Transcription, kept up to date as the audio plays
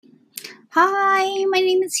Hi, my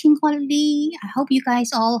name is Xinghua Li. I hope you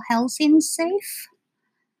guys all healthy and safe.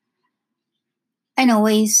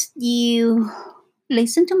 Anyways, you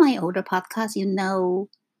listen to my older podcast, in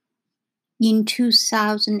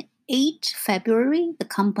 2008 February, the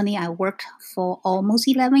company I worked for almost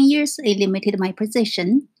 11 years eliminated my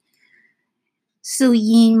position. So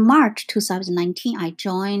in March 2019, I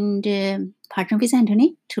joined Partner with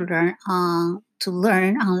Anthony to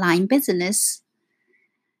learn online business.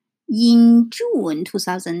 In June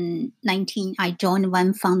 2019, I joined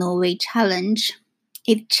One Funnel Away Challenge.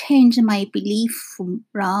 It changed my belief from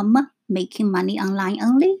making money online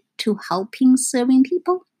only to helping serving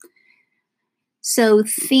people. So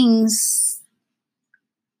things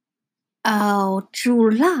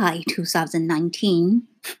July 2019,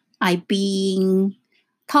 I've been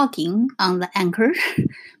talking on the anchor.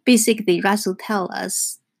 Basically, Russell tell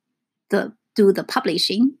us do the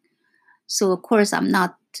publishing. So of course, I'm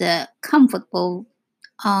not comfortable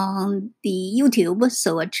on the YouTube,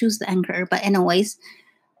 so I choose the anchor. But anyways,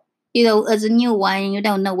 as a new one, you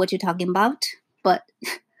don't know what you're talking about. But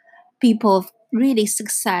people really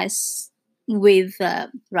success with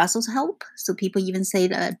Russell's help. So people even say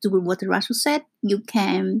that do what Russell said, you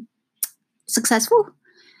can successful.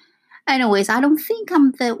 Anyways, I don't think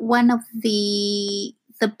I'm the one of the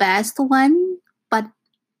best one, but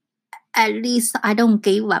at least I don't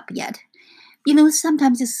give up yet.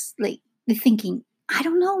 Sometimes it's like thinking, I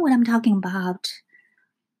don't know what I'm talking about.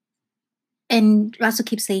 And Russell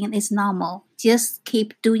keeps saying it's normal. Just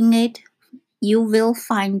keep doing it. You will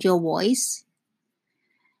find your voice.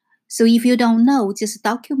 So if you don't know, just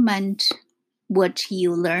document what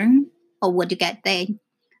you learn or what you get there.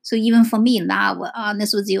 So even for me now,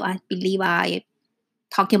 honest with you, I believe I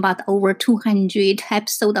talking about over 200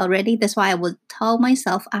 episodes already. That's why I would tell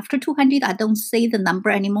myself after 200, I don't say the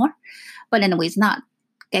number anymore. But anyways, not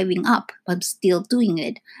giving up, but still doing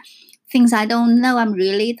it. Things I don't know I'm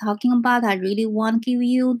really talking about. I really want to give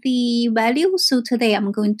you the value. So today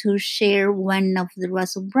I'm going to share one of the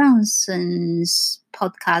Russell Brunson's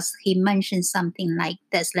podcasts. He mentioned something like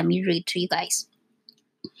this. Let me read to you guys.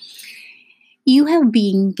 You have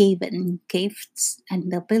been given gifts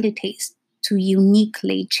and abilities to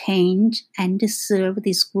uniquely change and serve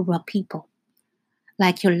this group of people.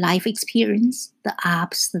 Like your life experience, the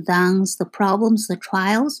ups, the downs, the problems, the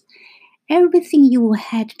trials, everything you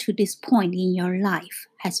had to this point in your life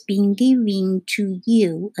has been given to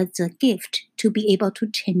you as a gift to be able to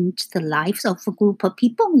change the lives of a group of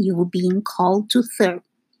people you're being called to serve.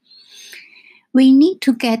 We need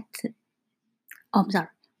to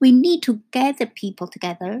gather people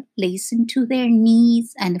together, listen to their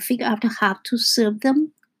needs, and figure out how to serve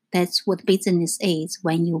them. That's what business is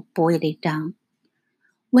when you boil it down.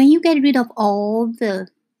 When you get rid of all the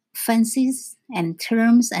fancies and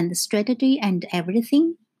terms and the strategy and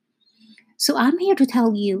everything. So I'm here to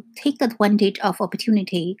tell you, take advantage of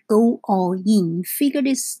opportunity, go all in, figure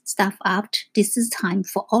this stuff out. This is time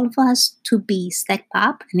for all of us to be step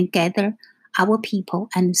up and gather our people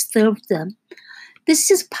and serve them. This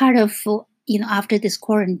is part of, after this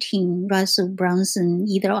quarantine, Russell Brunson,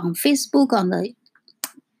 either on Facebook, on the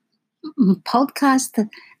podcast,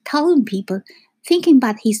 telling people, thinking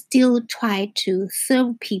about he still try to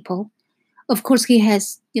serve people. Of course, he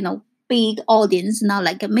has, big audience, not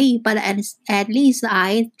like me, but at least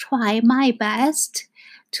I try my best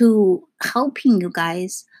to helping you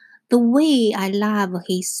guys. The way I love,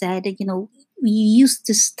 he said, we use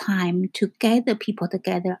this time to gather people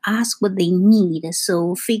together, ask what they need,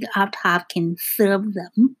 so figure out how I can serve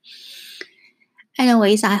them.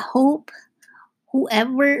 Anyways, I hope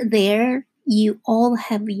whoever there, you all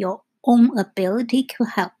have your own ability to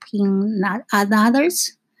helping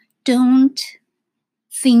others. Don't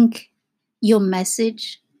think your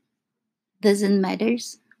message doesn't matter.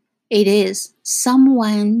 It is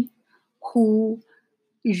someone who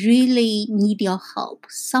really need your help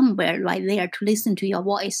somewhere right there to listen to your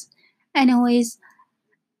voice. Anyways,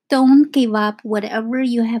 don't give up. Whatever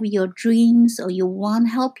you have your dreams or you want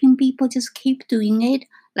helping people, just keep doing it.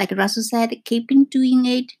 Like Russell said, keep doing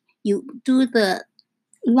it. You do the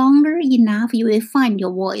longer enough, you will find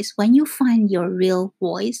your voice. When you find your real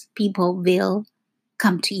voice, people will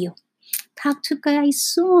come to you. Talk to you guys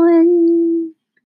soon.